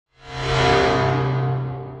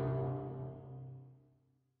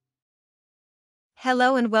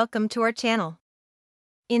Hello and welcome to our channel.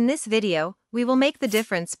 In this video, we will make the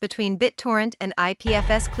difference between BitTorrent and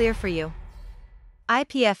IPFS clear for you.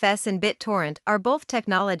 IPFS and BitTorrent are both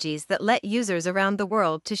technologies that let users around the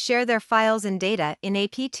world to share their files and data in a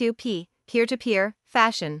P2P, peer-to-peer,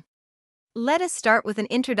 fashion. Let us start with an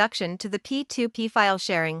introduction to the P2P file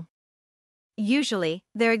sharing. Usually,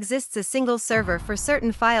 there exists a single server for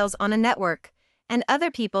certain files on a network, and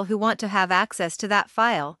other people who want to have access to that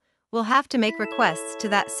file will have to make requests to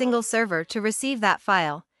that single server to receive that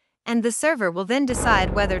file, and the server will then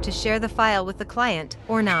decide whether to share the file with the client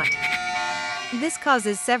or not. This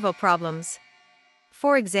causes several problems.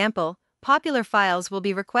 For example, popular files will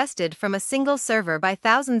be requested from a single server by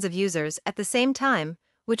thousands of users at the same time,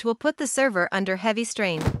 which will put the server under heavy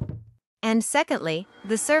strain. And secondly,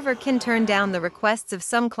 the server can turn down the requests of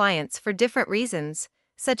some clients for different reasons,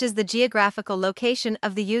 such as the geographical location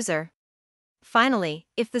of the user. Finally,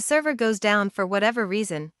 if the server goes down for whatever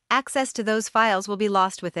reason, access to those files will be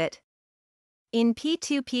lost with it. In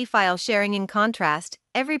P2P file sharing, in contrast,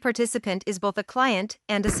 every participant is both a client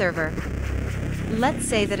and a server. Let's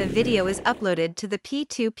say that a video is uploaded to the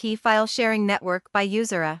P2P file sharing network by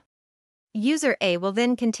user A. User A will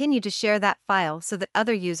then continue to share that file so that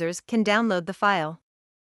other users can download the file.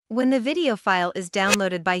 When the video file is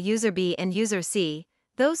downloaded by user B and user C,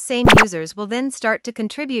 those same users will then start to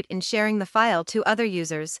contribute in sharing the file to other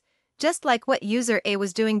users, just like what user A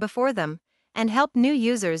was doing before them, and help new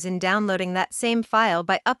users in downloading that same file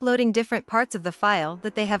by uploading different parts of the file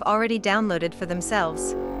that they have already downloaded for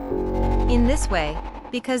themselves. In this way,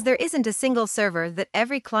 because there isn't a single server that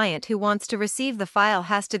every client who wants to receive the file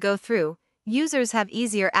has to go through, users have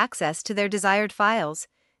easier access to their desired files,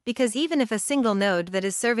 because even if a single node that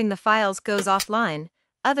is serving the files goes offline,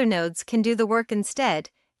 other nodes can do the work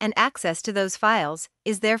instead, and access to those files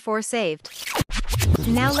is therefore saved.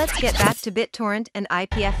 Now let's get back to BitTorrent and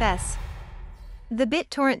IPFS. The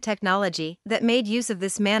BitTorrent technology that made use of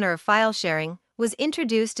this manner of file sharing was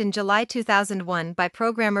introduced in July 2001 by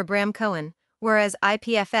programmer Bram Cohen, whereas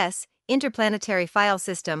IPFS, Interplanetary File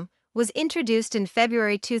System, was introduced in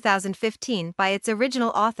February 2015 by its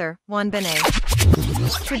original author, Juan Benet.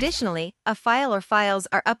 Traditionally, a file or files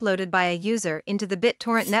are uploaded by a user into the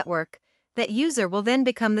BitTorrent network. That user will then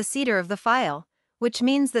become the seeder of the file, which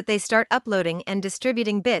means that they start uploading and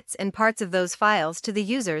distributing bits and parts of those files to the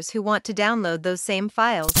users who want to download those same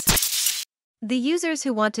files. The users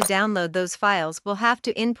who want to download those files will have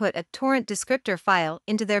to input a torrent descriptor file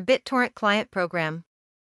into their BitTorrent client program.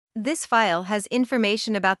 This file has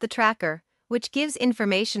information about the tracker, which gives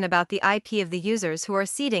information about the IP of the users who are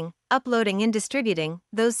seeding, uploading and distributing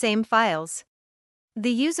those same files.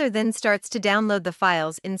 The user then starts to download the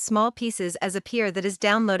files in small pieces as a peer that is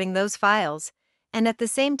downloading those files, and at the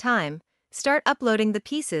same time, start uploading the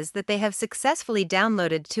pieces that they have successfully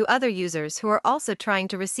downloaded to other users who are also trying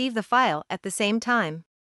to receive the file at the same time.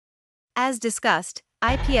 As discussed,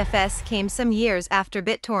 IPFS came some years after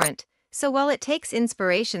BitTorrent, so while it takes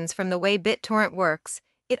inspirations from the way BitTorrent works,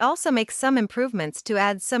 it also makes some improvements to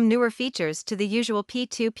add some newer features to the usual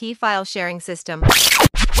P2P file sharing system.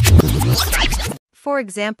 For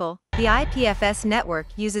example, the IPFS network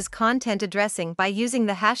uses content addressing by using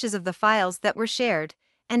the hashes of the files that were shared,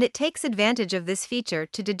 and it takes advantage of this feature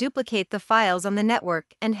to deduplicate the files on the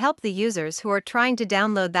network and help the users who are trying to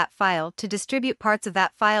download that file to distribute parts of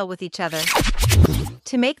that file with each other.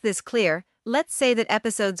 To make this clear, let's say that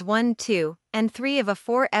episodes 1, 2, and 3 of a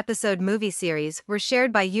 4-episode movie series were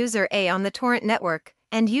shared by user A on the torrent network,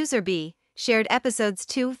 and user B shared episodes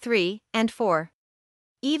 2, 3, and 4.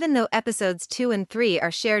 Even though episodes 2 and 3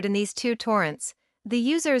 are shared in these two torrents, the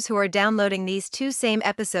users who are downloading these two same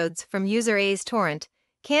episodes from user A's torrent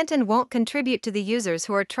can't and won't contribute to the users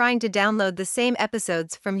who are trying to download the same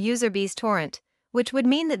episodes from user B's torrent, which would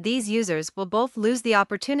mean that these users will both lose the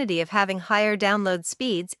opportunity of having higher download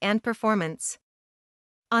speeds and performance.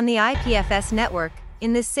 On the IPFS network,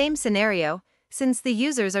 in this same scenario, since the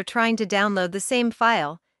users are trying to download the same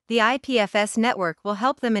file, the IPFS network will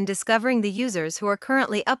help them in discovering the users who are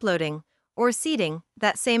currently uploading, or seeding,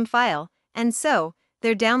 that same file, and so,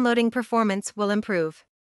 their downloading performance will improve.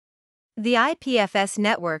 The IPFS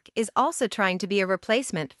network is also trying to be a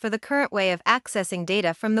replacement for the current way of accessing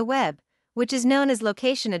data from the web, which is known as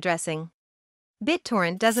location addressing.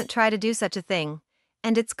 BitTorrent doesn't try to do such a thing,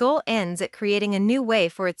 and its goal ends at creating a new way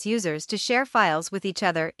for its users to share files with each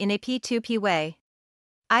other in a P2P way.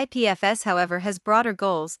 IPFS, however, has broader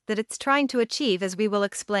goals that it's trying to achieve, as we will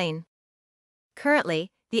explain. Currently,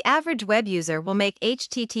 the average web user will make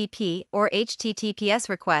HTTP or HTTPS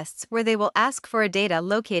requests where they will ask for a data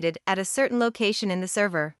located at a certain location in the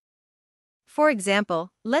server. For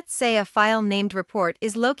example, let's say a file named report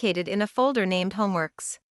is located in a folder named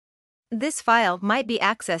homeworks. This file might be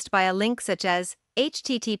accessed by a link such as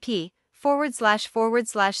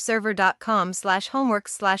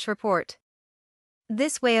http://server.com/homeworks/report.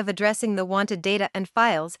 This way of addressing the wanted data and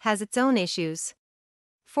files has its own issues.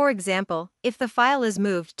 For example, if the file is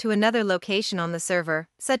moved to another location on the server,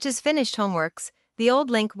 such as finished homeworks, the old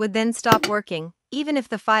link would then stop working, even if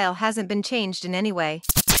the file hasn't been changed in any way.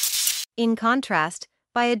 In contrast,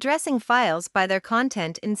 by addressing files by their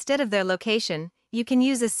content instead of their location, you can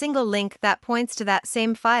use a single link that points to that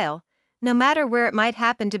same file, no matter where it might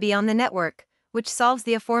happen to be on the network, which solves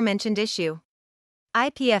the aforementioned issue.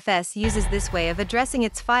 IPFS uses this way of addressing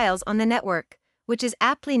its files on the network, which is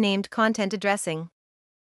aptly named content addressing.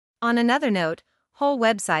 On another note, whole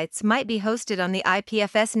websites might be hosted on the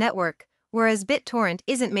IPFS network, whereas BitTorrent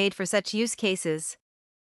isn't made for such use cases.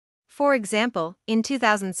 For example, in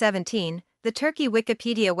 2017, the Turkey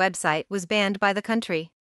Wikipedia website was banned by the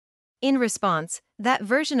country. In response, that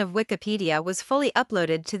version of Wikipedia was fully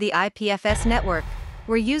uploaded to the IPFS network,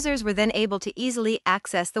 where users were then able to easily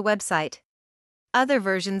access the website. Other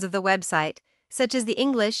versions of the website, such as the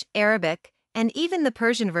English, Arabic, and even the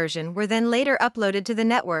Persian version, were then later uploaded to the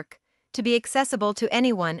network, to be accessible to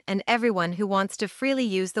anyone and everyone who wants to freely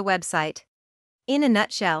use the website. In a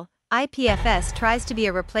nutshell, IPFS tries to be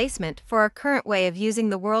a replacement for our current way of using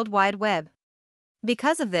the World Wide Web.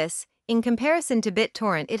 Because of this, in comparison to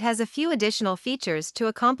BitTorrent, it has a few additional features to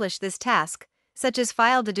accomplish this task, such as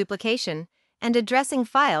file deduplication and addressing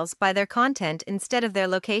files by their content instead of their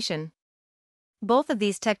location. Both of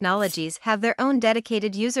these technologies have their own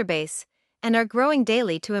dedicated user base and are growing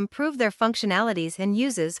daily to improve their functionalities and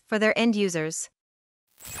uses for their end users.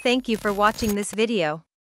 Thank you for watching this video.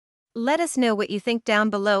 Let us know what you think down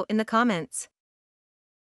below in the comments.